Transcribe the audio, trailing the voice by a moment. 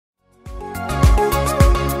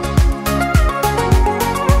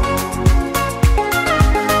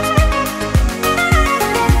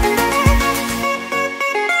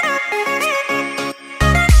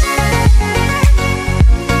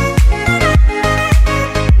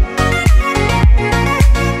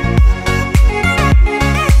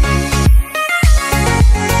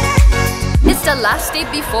last day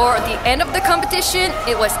before the end of the competition.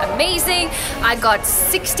 It was amazing. I got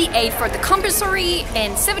 68 for the compulsory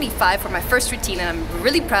and 75 for my first routine, and I'm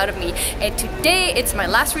really proud of me. And today it's my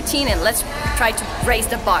last routine, and let's try to raise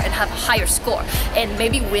the bar and have a higher score and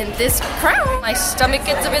maybe win this crown. My stomach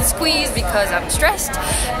gets a bit squeezed because I'm stressed,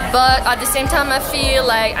 but at the same time I feel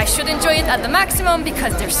like I should enjoy it at the maximum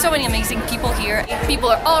because there's so many amazing people here. People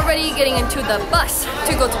are already getting into the bus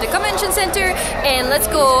to go to the convention center, and let's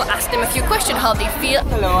go ask them a few questions how they feel.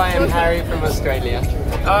 Hello, I am Harry from Australia.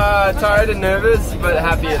 Tired and nervous, but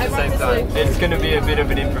happy at the same time. It's going to be a bit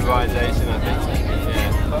of an improvisation, I think.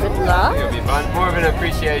 Yeah. Good luck. It'll be fun. More of an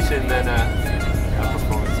appreciation than a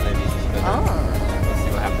performance, maybe. Oh. We'll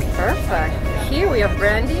see what happens. Perfect. Here we have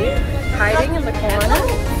Brandy hiding in the corner.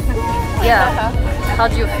 Yeah. How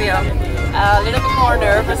do you feel? A little bit more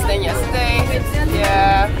nervous than yesterday.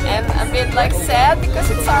 Yeah, and a bit like sad because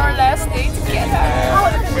it's our last day together.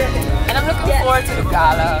 And I'm looking forward to the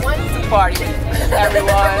gala, to party with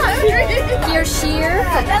everyone. Here's Sheer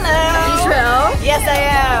from Israel. Yes, I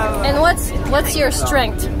am. And what's your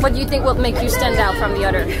strength? What do you think will make you stand out from the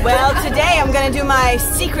other? Well, today I'm gonna do my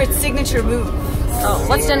secret signature move. Oh,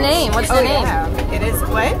 what's the name? What's the name? Yeah. It is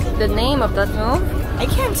what? The name of that move? I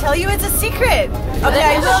can't tell you, it's a secret.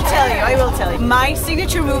 Okay, I will tell you. My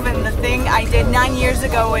signature move and the thing I did 9 years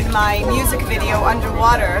ago in my music video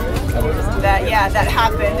underwater, that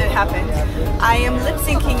happened, it happened. I am lip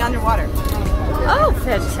syncing underwater. Oh,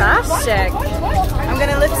 fantastic. I'm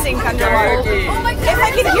gonna lip sync underwater. If I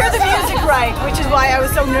can hear the music right, which is why I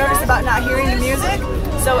was so nervous about not hearing the music.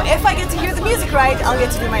 So if I get to hear the music right, I'll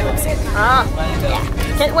get to do my lip sync. Ah,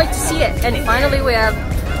 can't wait to see it. And finally we have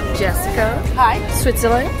Jessica. Hi.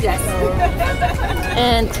 Switzerland. Yes.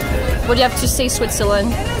 And what do you have to say,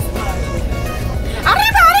 Switzerland?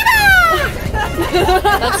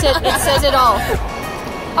 That's it. It says it all.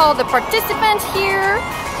 All the participants here,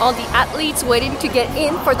 all the athletes waiting to get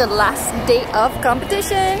in for the last day of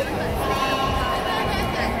competition.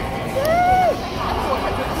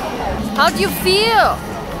 How do you feel?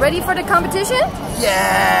 Ready for the competition?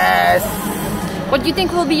 Yes! What do you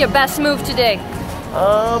think will be your best move today?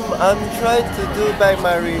 I'm trying to do back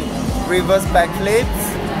my reverse backflips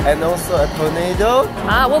and also a tornado.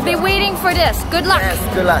 We'll be waiting for this. Good luck. Yes,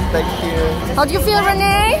 good luck. Thank you. How do you feel,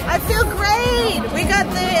 Renee? I feel great. We got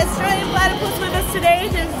the Australian platypus with us today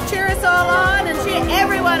to cheer us all on and cheer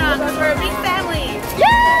everyone on because we're a big family.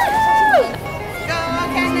 Yay! Go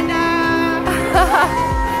Canada!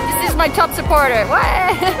 This is my top supporter.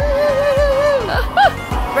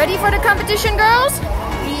 Ready for the competition, girls?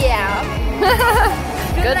 Yeah.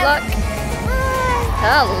 Good luck.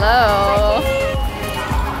 Hello.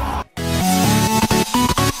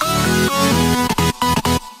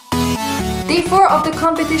 Day 4 of the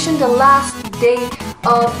competition, the last day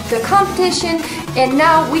of the competition, and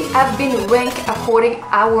now we have been ranked according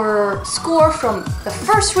our score from the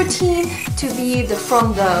first routine to be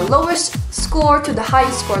from the lowest score to the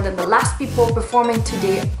highest score. Then the last people performing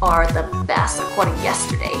today are the best according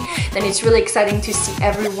yesterday. Then it's really exciting to see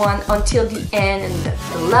everyone until the end, and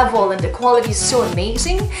the level and the quality is so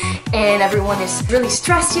amazing, and everyone is really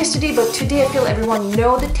stressed yesterday, but today I feel everyone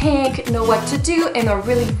know the tank, know what to do, and are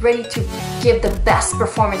really ready to give the best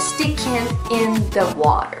performance they can in the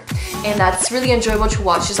water. And that's really enjoyable to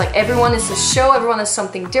watch. It's like everyone is a show, everyone is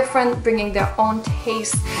something different, bringing their own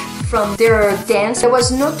taste from their dance. There was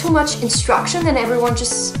not too much instruction, and everyone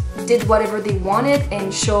just did whatever they wanted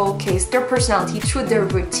and showcased their personality through their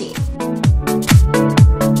routine.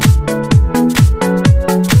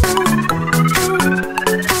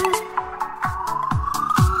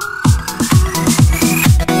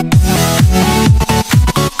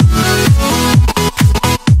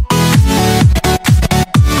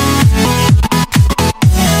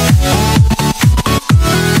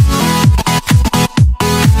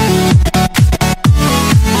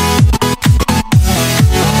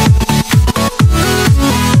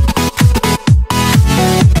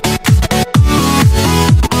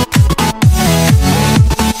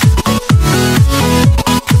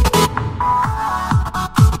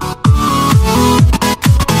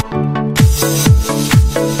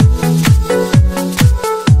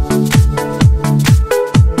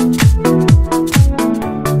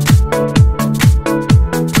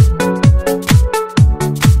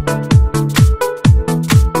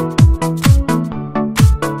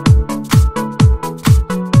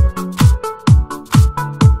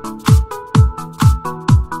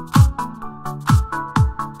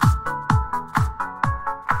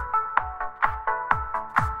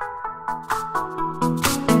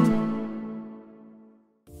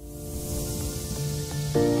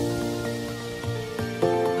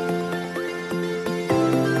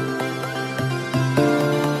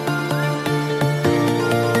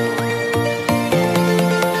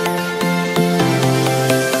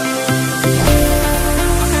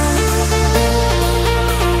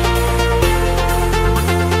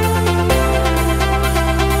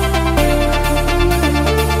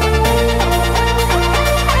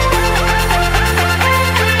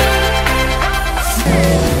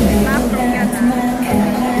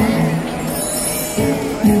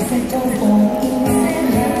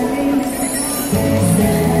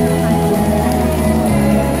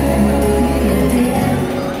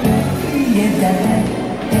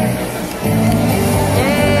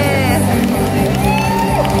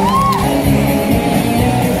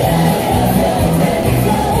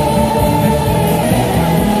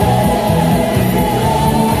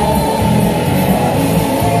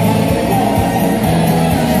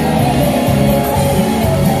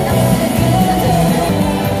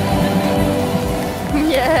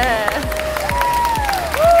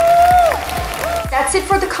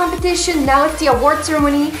 competition. Now it's the award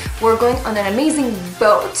ceremony. We're going on an amazing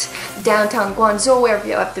boat downtown Guangzhou where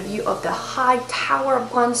we have the view of the high tower of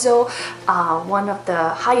Guangzhou, one of the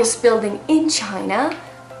highest building in China.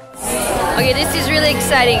 Okay, this is really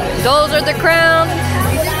exciting. Those are the crowns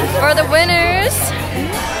for the winners.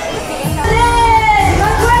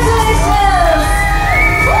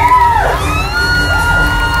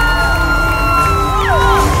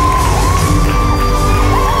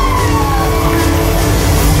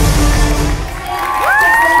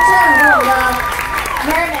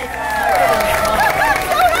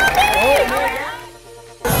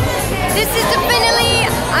 This is the finale.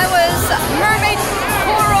 I was Mermaid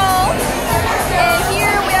Coral, and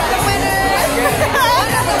here we have the winners.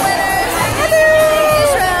 One of the winners,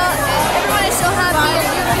 Israel, and everyone is so happy and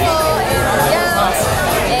beautiful in gowns.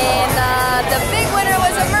 And the big winner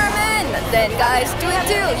was a merman. Then guys, do it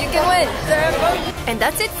too. You can win. And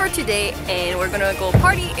that's it for today. And we're gonna go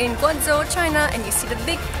party in Guangzhou, China. And you see the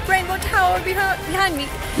big rainbow tower behind me.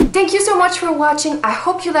 Thank you so much for watching. I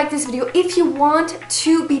hope you liked this video. If you want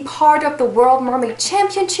to be part of the World Mermaid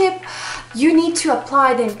Championship, you need to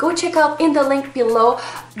apply. Then go check out in the link below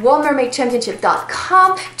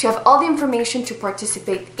worldmermaidchampionship.com to have all the information to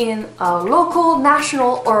participate in a local,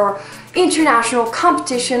 national, or international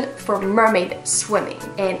competition for mermaid swimming.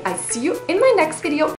 And I see you in my next video.